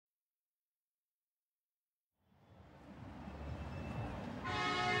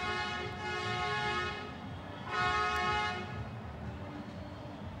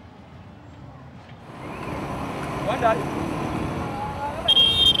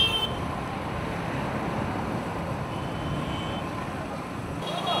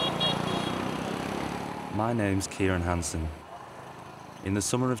My name's Kieran Hanson. In the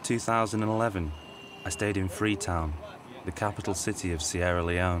summer of 2011, I stayed in Freetown, the capital city of Sierra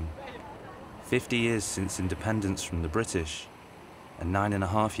Leone. 50 years since independence from the British, and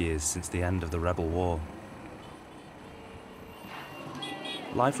 9.5 years since the end of the rebel war.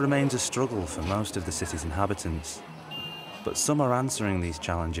 Life remains a struggle for most of the city's inhabitants, but some are answering these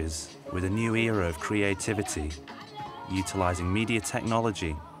challenges with a new era of creativity, utilising media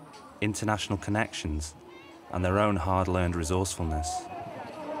technology, international connections, and their own hard-learned resourcefulness.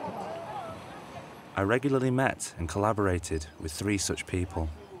 I regularly met and collaborated with 3 such people: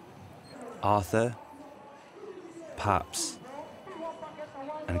 Arthur, Paps,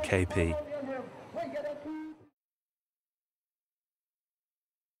 and KP.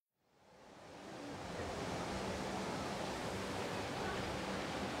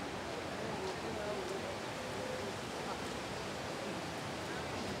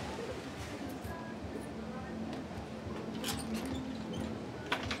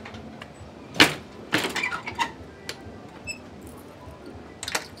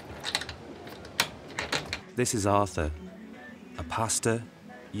 This is Arthur, a pastor,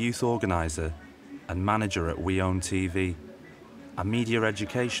 youth organiser and manager at We Own TV, a media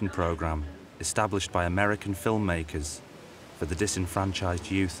education programme established by American filmmakers for the disenfranchised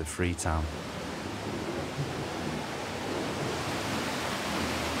youth of Freetown.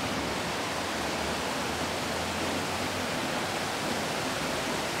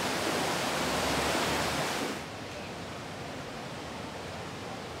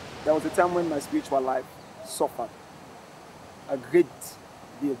 There was a time when my spiritual life suffered a great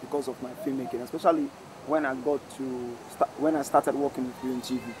deal because of my filmmaking, especially when I started working with We Own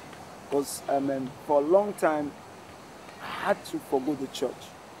TV. Because for a long time, I had to forgo the church.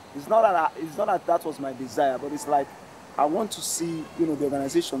 It's not that was my desire, but it's like I want to see the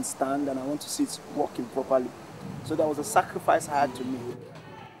organization stand, and I want to see it working properly. So there was a sacrifice I had to make.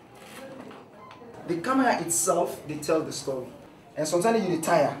 The camera itself, they tell the story, and sometimes you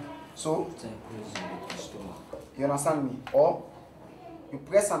retire. So you understand me? Or you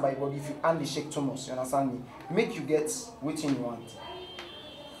press somebody, but if you hand the shake too much, you understand me? Make you get what you want.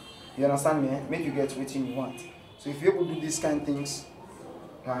 You understand me? Make you get what you want. So if you're able to do these kind of things,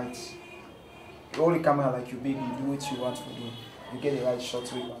 right? You hold the camera like you big, you do what you want to do. You get the right shot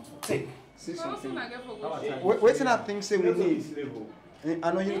where you want to take. See something. Waiting at things say we need.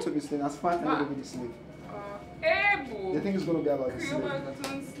 I know you need to be slave. As far as I will be the slave. The thing is going to be about the slave.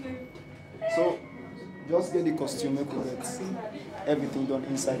 So just get the costume, make you get everything done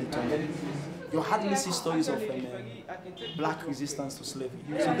inside the tunnel. You hardly see stories of black resistance to slavery.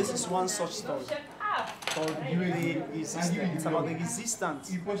 So this is one such story called The Resistance. It's about the resistance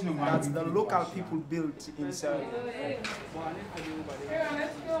that the local people built in Sierra Leone.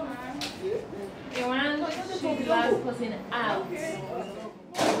 You want to take the last person out.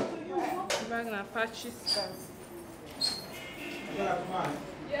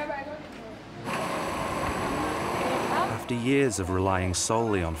 After years of relying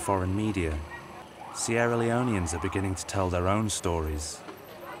solely on foreign media, Sierra Leoneans are beginning to tell their own stories,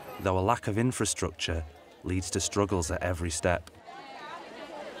 though a lack of infrastructure leads to struggles at every step.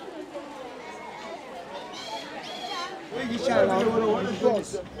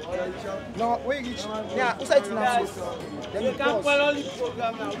 No, wait, yeah, inside now. Then you can follow the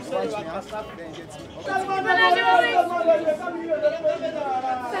program now.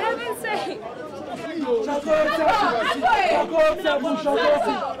 For heaven's sake!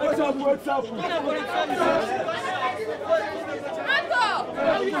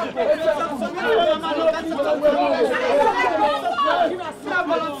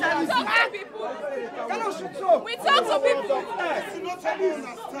 We talk to people.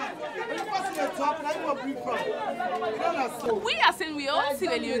 We are saying we all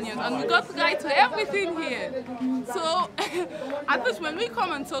Sierra Leoneans and we got right to everything here. So at least when we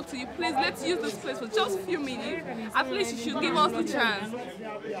come and talk to you, please let's use this place for just a few minutes. At least you should give us the chance.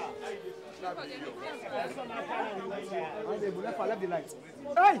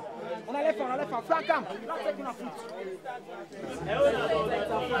 Hey! On a left, flank cam.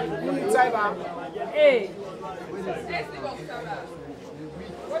 Hey!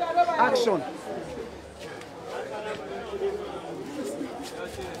 Action!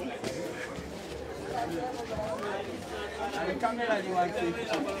 The camera you want to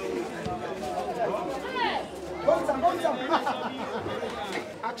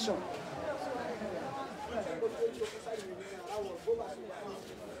action!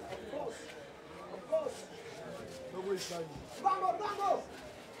 Vamos!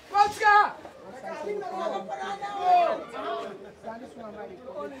 Vodka!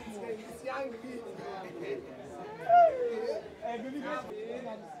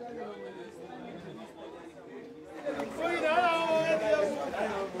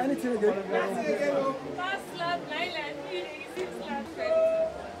 Anything again?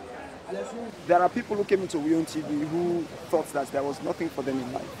 There are people who came into WION TV who thought that there was nothing for them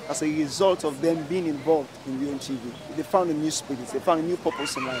in life. As a result of them being involved in WION TV, they found a new spirit, they found a new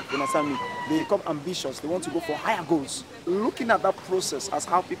purpose in life. You understand me? They become ambitious, they want to go for higher goals. Looking at that process as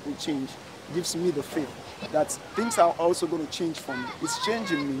how people change gives me the faith that things are also going to change for me. It's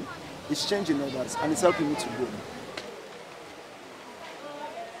changing me, it's changing others, and it's helping me to grow.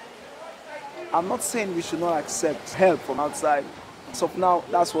 I'm not saying we should not accept help from outside. So now,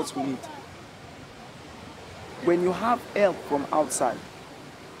 that's what we need. When you have help from outside,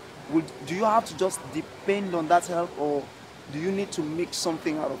 do you have to just depend on that help, or do you need to make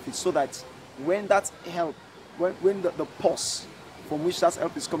something out of it so that when that help, when the pulse from which that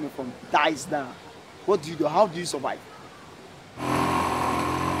help is coming from dies down, what do you do? How do you survive?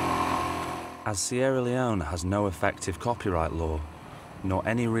 As Sierra Leone has no effective copyright law, nor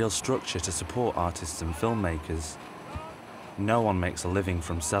any real structure to support artists and filmmakers, no one makes a living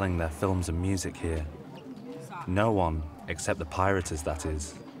from selling their films and music here. No one, except the pirates, that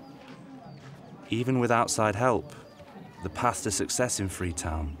is. Even with outside help, the path to success in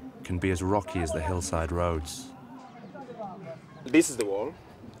Freetown can be as rocky as the hillside roads. This is the wall.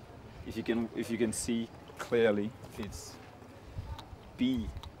 If you can see clearly, it's P-A-P-S.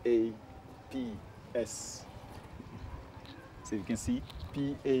 So you can see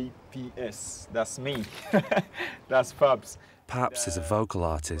P-A-P-S. That's me. That's Fabs. Paps is a vocal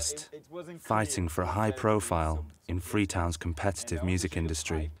artist fighting for a high profile in Freetown's competitive music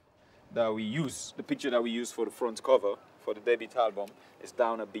industry. That we use, the picture that we use for the front cover for the debut album is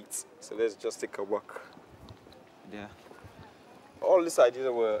down a beat. So let's just take a walk. Yeah. All these ideas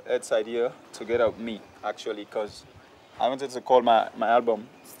were Ed's idea together with me, actually, because I wanted to call my album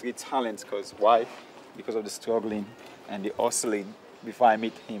Street Talent, because why? Because of the struggling and the hustling before I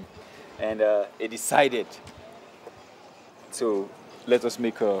meet him. And he decided to let us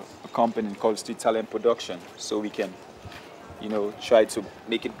make a company called Street Talent Production, so we can, you know, try to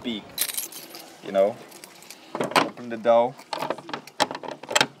make it big, you know. Open the door.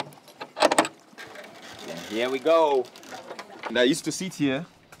 And here we go. And I used to sit here,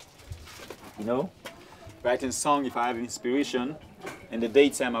 you know, writing song if I have inspiration. In the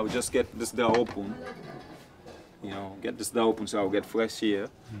daytime, I would just get this door open, you know, get this door open so I'll get fresh here,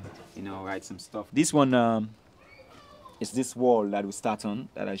 you know, write some stuff. This one is this wall that we start on,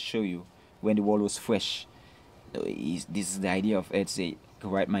 that I show you, when the wall was fresh. This is the idea of Ed, say,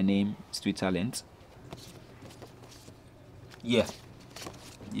 write my name, Street Talent. Yeah.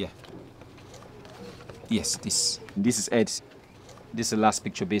 Yes, this is Ed. This is the last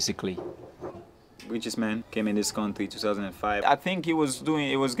picture, basically. Richest man came in this country 2005. I think he was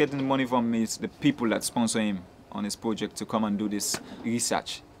getting money from the people that sponsor him on his project to come and do this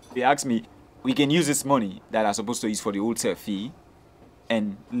research. He asked me, we can use this money that I'm supposed to use for the hotel fee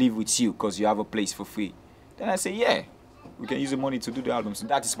and live with you because you have a place for free. Then I say, yeah, we can use the money to do the album. So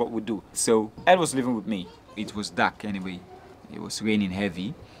that is what we do. So Ed was living with me. It was dark anyway. It was raining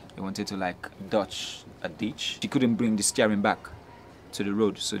heavy. He wanted to like dodge a ditch. He couldn't bring the steering back to the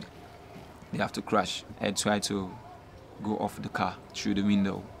road, so they have to crash. Ed tried to go off the car through the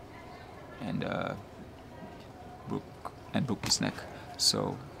window and broke his neck.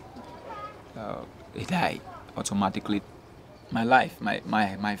 So he died automatically. My life,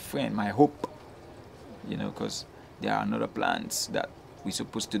 my friend, my hope, you know, because there are other plans that we're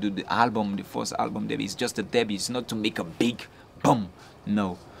supposed to do the album, the first album debut. It's just a debut. It's not to make a big boom.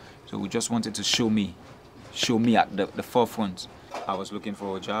 No. So we just wanted to show me at the forefront. I was looking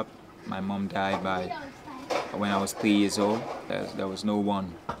for a job. My mom died when I was 3 years old. There was no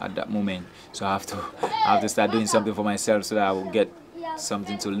one at that moment. So I have to start doing something for myself so that I will get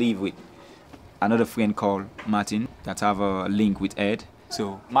something to live with. Another friend called Martin that have a link with Ed.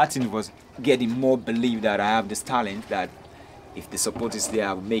 So Martin was getting more belief that I have this talent, that if the support is there,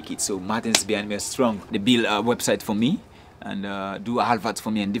 I will make it. So Martin's behind me strong. They build a website for me and do adverts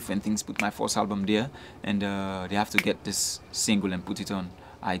for me and different things, put my first album there, and they have to get this single and put it on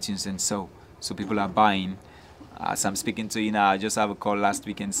iTunes, and so people are buying. As I'm speaking to you now, I just have a call last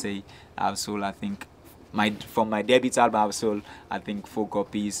week and say I've sold, I think, from my debut album, I've sold, I think, 4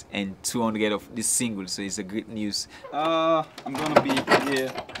 copies and 200 of this single, so it's a great news. I'm gonna be here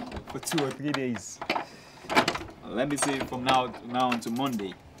for 2 or 3 days. Let me say from now on to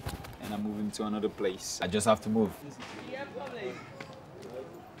Monday, and I'm moving to another place. I just have to move.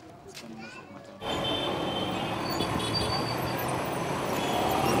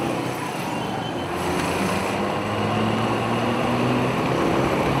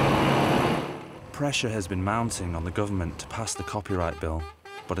 pressure has been mounting on the government to pass the copyright bill,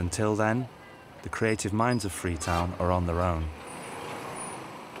 but until then, the creative minds of Freetown are on their own.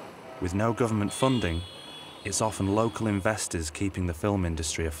 With no government funding, it's often local investors keeping the film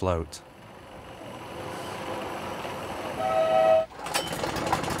industry afloat.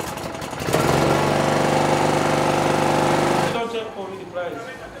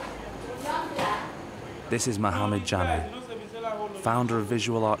 This is Mohammed Janneh, founder of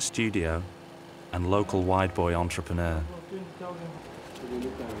Visual Art Studio and local wide boy entrepreneur.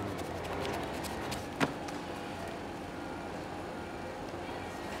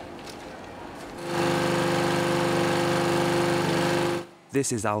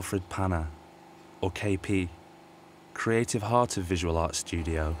 This is Alfred Panna, or KP, creative heart of Visual Art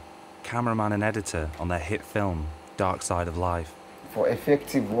Studio, cameraman and editor on their hit film, Dark Side of Life. For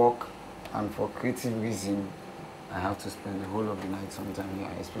effective work and for creative reason, I have to spend the whole of the night sometime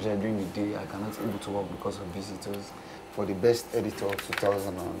here, especially during the day. I cannot able to work because of visitors. For the best editor of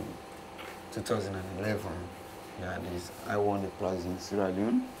 2011, yeah, I won the prize in Sierra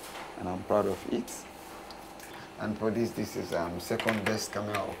Leone, and I'm proud of it. And for this is second best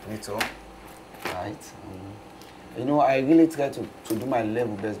camera operator, right? You know, I really try to do my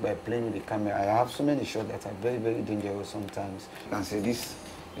level best by playing with the camera. I have so many shots that are very, very dangerous sometimes. You can say this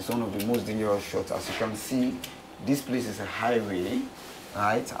is one of the most dangerous shots. As you can see, this place is a highway,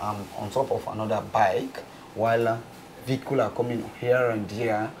 right? I'm on top of another bike while vehicles are coming here and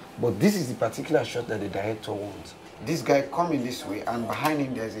there. But this is the particular shot that the director wants. This guy coming this way, and behind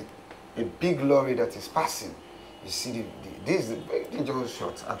him there's a big lorry that is passing. You see, this is a very dangerous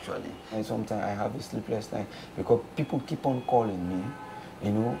shot, actually. And sometimes I have a sleepless night because people keep on calling me,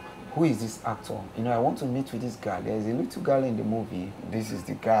 you know, who is this actor? You know, I want to meet with this girl. There's a little girl in the movie. This is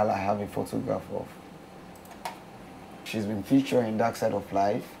the girl I have a photograph of. She's been featured in Dark Side of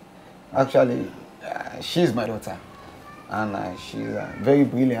Life. Actually, she's my daughter. And she's very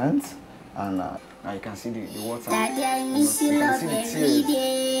brilliant. And you can see the water. You can see the tears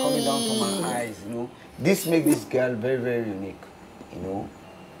coming down from her eyes, you know. This makes this girl very, very unique, you know.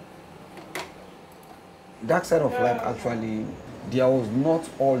 Dark Side of Life, actually, there was not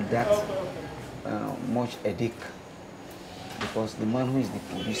all that much headache because the man who is the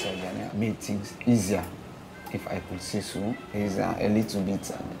producer made things easier, if I could say so. He's a little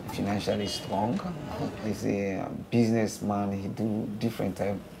bit financially strong. He's a businessman. He do different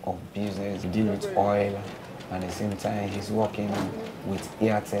type of business. He deal with oil. And at the same time, he's working with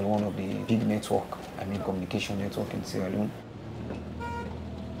Airtel, one of the big network, communication network in Sierra Leone.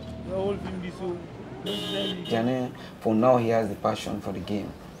 Janneh, for now, he has the passion for the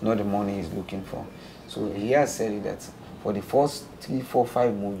game, not the money he's looking for. So he has said that for the first 3, 4,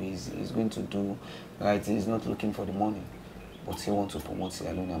 5 movies he's going to do, right, he's not looking for the money, but he wants to promote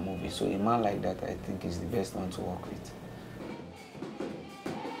Sierra Leone movies. So a man like that, I think, is the best man to work with.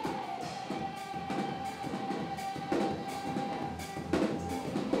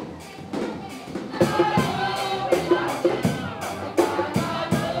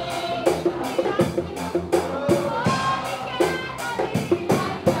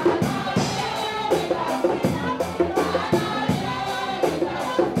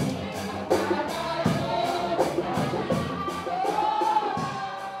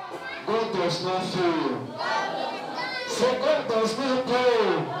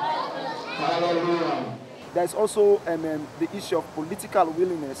 There's also the issue of political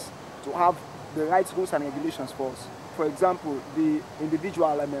willingness to have the right rules and regulations for us. For example, the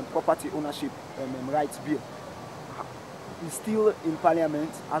individual property ownership rights bill is still in Parliament,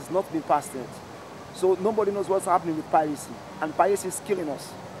 has not been passed yet. So nobody knows what's happening with piracy, and piracy is killing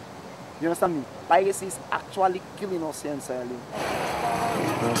us. You understand me? Piracy is actually killing us here in Sierra Leone.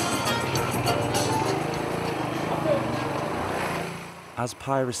 As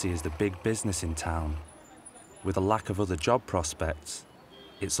piracy is the big business in town, with a lack of other job prospects,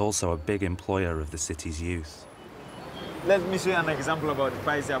 it's also a big employer of the city's youth. Let me show you an example about the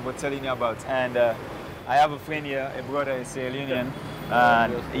piracy I was telling you about. And I have a friend here, a brother, a Sierra Leonean,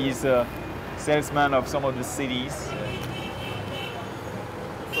 and he's a salesman of some of the cities.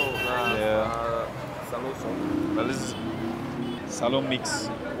 Well, this is Salon Mix,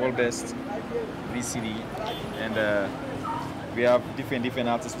 World Best, VCD, and we have different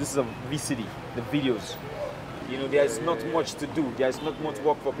artists. This is a VCD, the videos. You know, there's not much to do. There's not much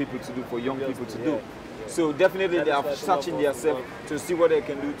work for people to do, for young people to do. So definitely they are searching themselves to see what they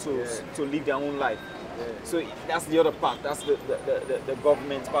can do to live their own life. So that's the other part. That's the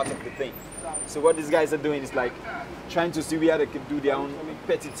government part of the thing. So what these guys are doing is like trying to see where they can do their own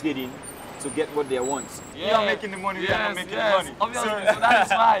petty trading to get what they want. Yeah. You are making the money, we are not making the money. Obviously, so that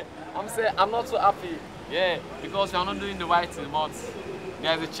is why I'm saying I'm not so happy. Yeah, because you're not doing the right thing, but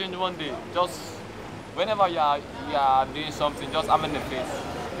there's a change one day. Just whenever you are doing something, just have in the face.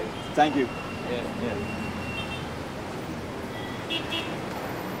 Thank you. Yeah.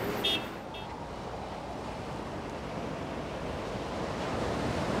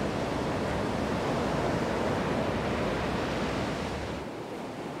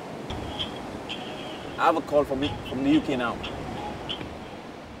 I have a call from the UK now.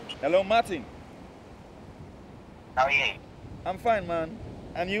 Hello, Martin. How are you? I'm fine, man.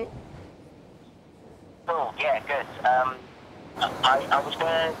 And you? Cool, yeah, good. I was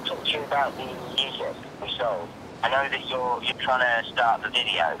going to talk to you about the music we sold. I know that you're trying to start the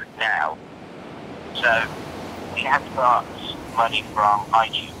video now, so we have got money from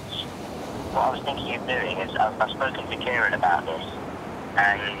iTunes. What I was thinking of doing is I've spoken to Kieran about this,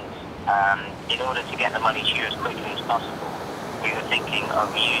 and in order to get the money to you as quickly as possible, we were thinking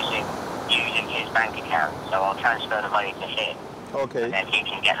of using his bank account. So I'll transfer the money to him. Okay. And then he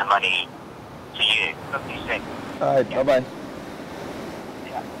can get the money to you. Lovely sick. All right, Yeah. bye-bye.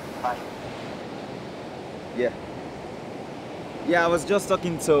 Yeah, bye. Yeah, I was just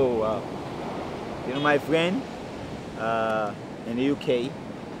talking to my friend in the UK,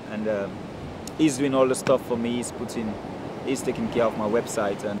 and he's doing all the stuff for me. He's taking care of my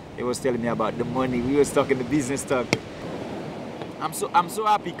website, and he was telling me about the money. We were talking the business talk. I'm so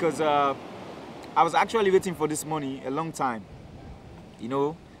happy because I was actually waiting for this money a long time. You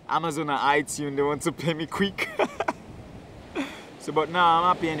know, Amazon and iTunes, they want to pay me quick. So, but now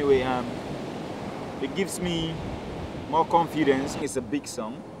I'm happy anyway. It gives me more confidence. It's a big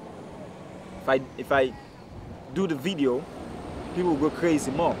song. If I do the video, people will go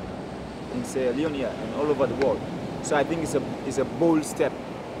crazy more in Sierra Leone and all over the world. So I think it's a bold step.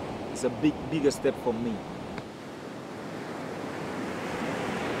 It's a bigger step for me.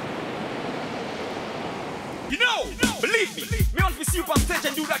 You know, believe me want to see you on stage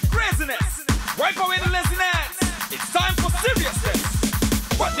and do that craziness. Wipe away the laziness. It's time for seriousness.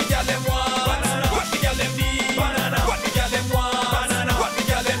 What the girl them want? Banana. What the girl them need? Banana. What the girl them want? Banana. What the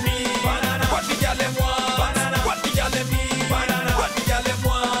girl them need? Banana. What the girl them want? Banana. What the girl them need? Banana. What the girl them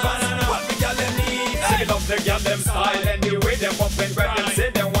want? Banana. What the girl them need? Say they love the girl them style and the way them up and grab them.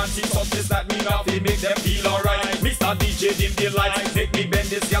 Say they want it something that me not feel make them feel alright. Mr. DJ dim the lights, make me bend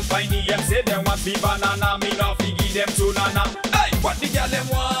this girl piney. Them say they want me banana, me not feel give them to nana. Hey, what the girl them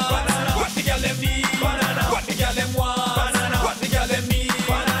want? Banana. What the girl them need? Banana. What the girl them want? Banana. What the girl them need?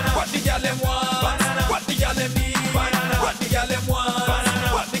 Banana. What the girl them want? Banana. What the girl them need? Banana. What the girl them want? Banana.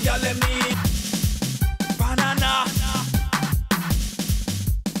 What the girl them need? Banana.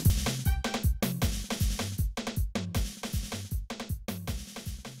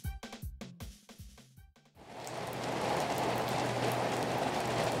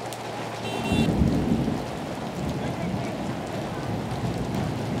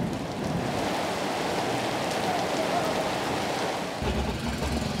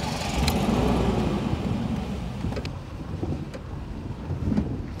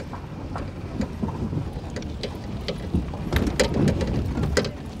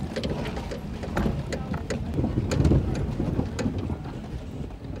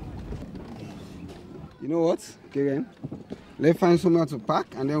 You know what, Kieran? Let's find somewhere to park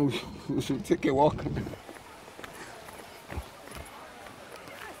and then we should take a walk.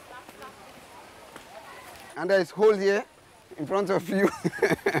 And there is hole here in front of you.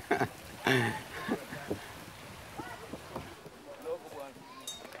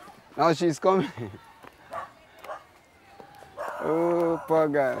 Now she's coming. Oh, poor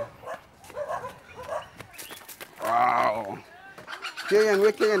girl. Wow. Kieran,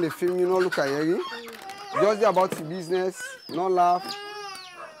 where Kieran the film, you know, look at you. Just about the business, not laugh.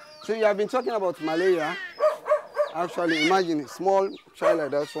 So you have been talking about malaria. Actually, imagine a small child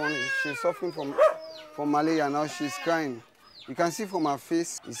like that one, she's suffering from malaria, now she's crying. You can see from her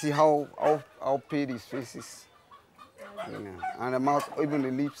face, you see how pale his face is. You know, and the mouth, even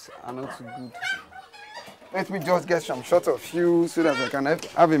the lips are not too good. Let me just get some shots of you so that I can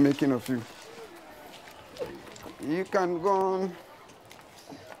have a making of you. You can go on.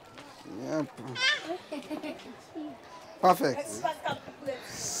 Yep. Perfect.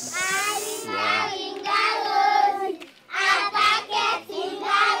 Yeah.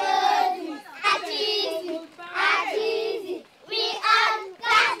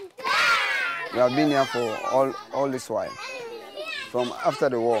 We have been here for all this while. From after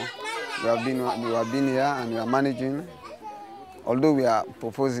the war, we have been here and we are managing. Although we are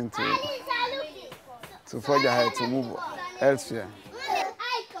proposing to forge ahead to move elsewhere.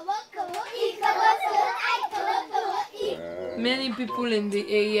 Many people in the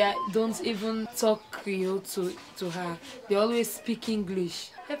area don't even talk Creole to her. They always speak English.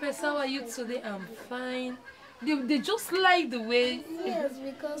 Pepe, how are you today? I'm fine. They just like the way... Yes,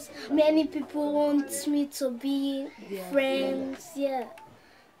 because many people want me to be friends, yeah.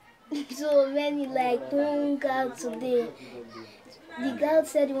 So many like, don't go out today. The girl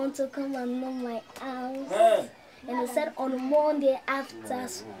said he want to come and know my house. And he said on Monday after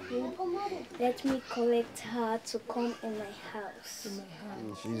school, let me collect her to come in my house.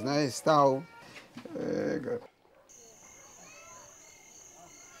 She's nice, style. Good.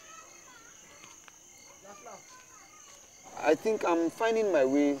 I think I'm finding my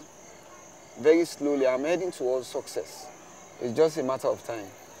way very slowly. I'm heading towards success. It's just a matter of time.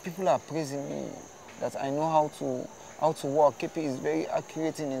 People are praising me that I know how to work. KP is very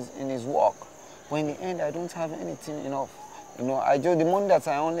accurate in his work. But in the end, I don't have anything enough. You know, the money that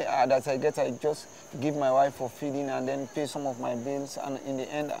I get, I just give my wife for feeding and then pay some of my bills. And in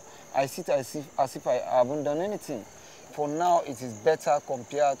the end, I sit as if I haven't done anything. For now, it is better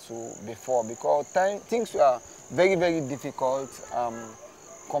compared to before because things were very, very difficult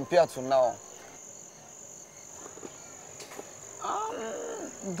compared to now.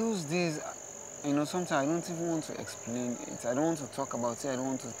 Those days, you know, sometimes I don't even want to explain it. I don't want to talk about it. I don't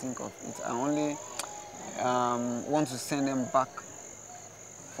want to think of it. I only want to send them back.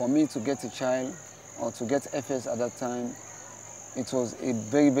 For me to get a child or to get FS at that time, it was a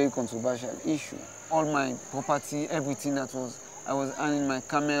very, very controversial issue. All my property, everything that I was earning, my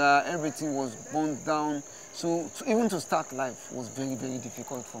camera, everything was burned down. So even to start life was very, very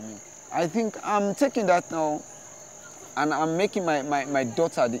difficult for me. I think I'm taking that now and I'm making my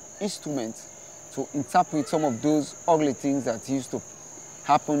daughter the instrument to interpret some of those ugly things that used to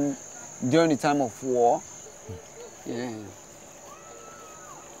happen during the time of war. Yeah.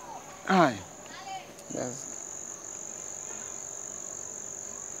 Aye. Yes.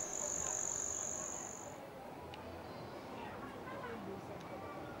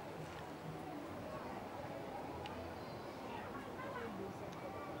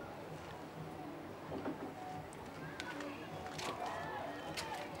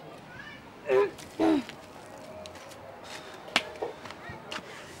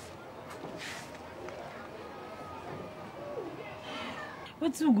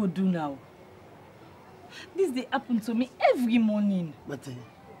 What you go do now? This they happen to me every morning. But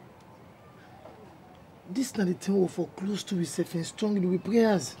this not the thing we for close to yourself and strongly with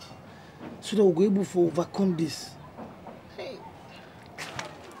prayers, so that we'll be able to overcome this. Hey.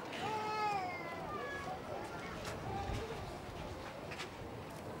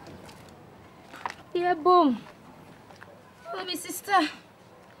 Yeah, boom. Oh, my sister,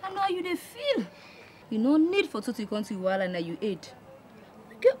 I know how you they feel. You no need for to come to while and you ate.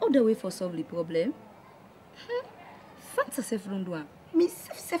 Get all the way for solve the problem. Fanta self don't do am. Me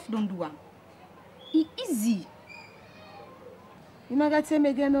self don't do am. It easy. You might get same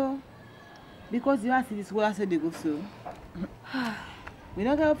again, no? Because you ask this what I said they go so. We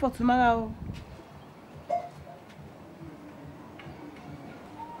don't go for tomorrow.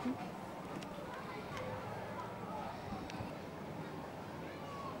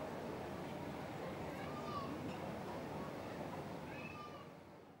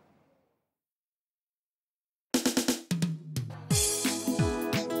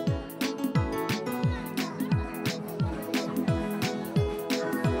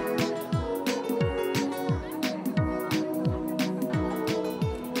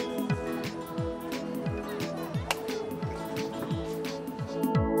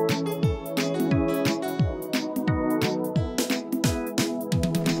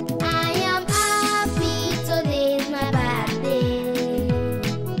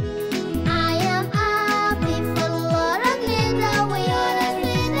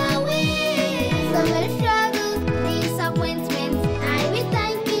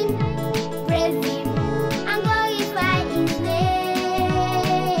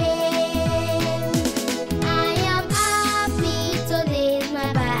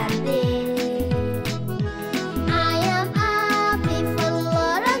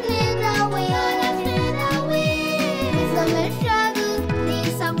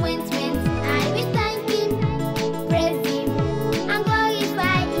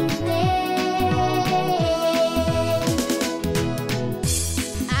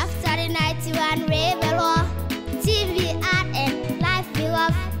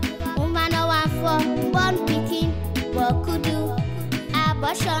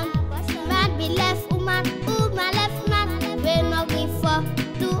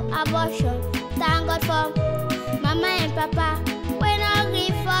 Papa, when I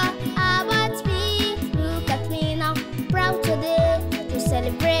grieve for about me, look at me now, proud to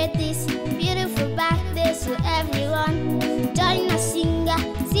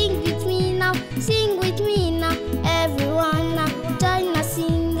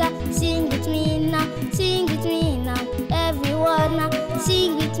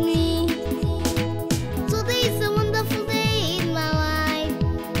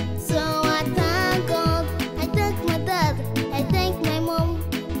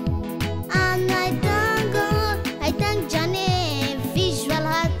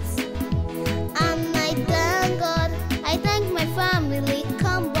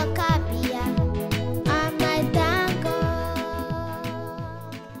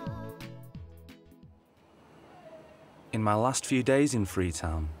In my last few days in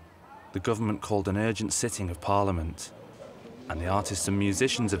Freetown, the government called an urgent sitting of Parliament, and the artists and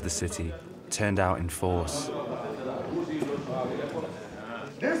musicians of the city turned out in force.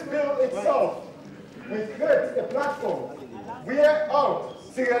 This bill itself will create a platform where all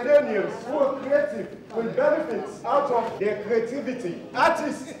Sierra Leoneans who are creative will benefit out of their creativity,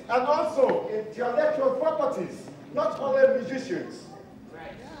 artists and also intellectual properties, not only musicians.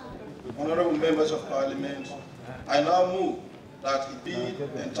 Honorable members of Parliament, I now move that it be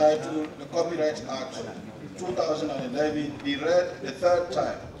entitled the Copyright Act 2011 be read the third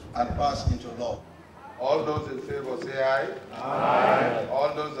time and passed into law. All those in favor say aye. Aye.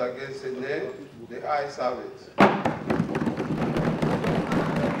 All those against say nay. The ayes have it.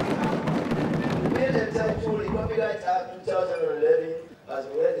 Bill entitled the Copyright Act 2011 has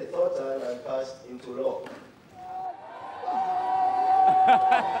been read the third time and passed into law.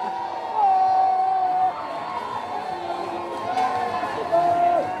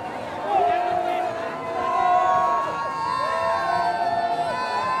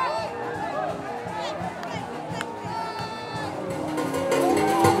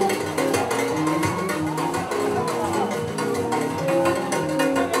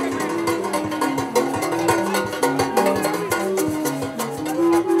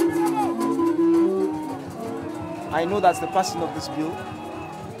 I know that the passing of this bill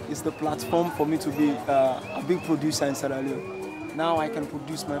is the platform for me to be a big producer in Sierra Leone. Now I can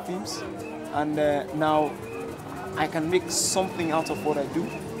produce my films, and now I can make something out of what I do,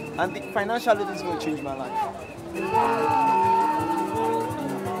 and the financial aid is going to change my life.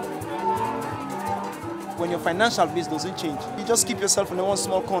 When your financial base doesn't change, you just keep yourself in one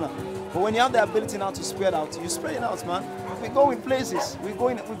small corner. But when you have the ability now to spread out, you spread it out, man. We go in places, we're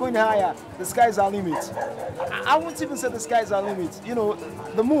going higher. The sky's our limit. I wouldn't even say the sky's our limit. You know,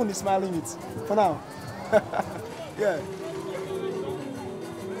 the moon is my limit for now. Yeah.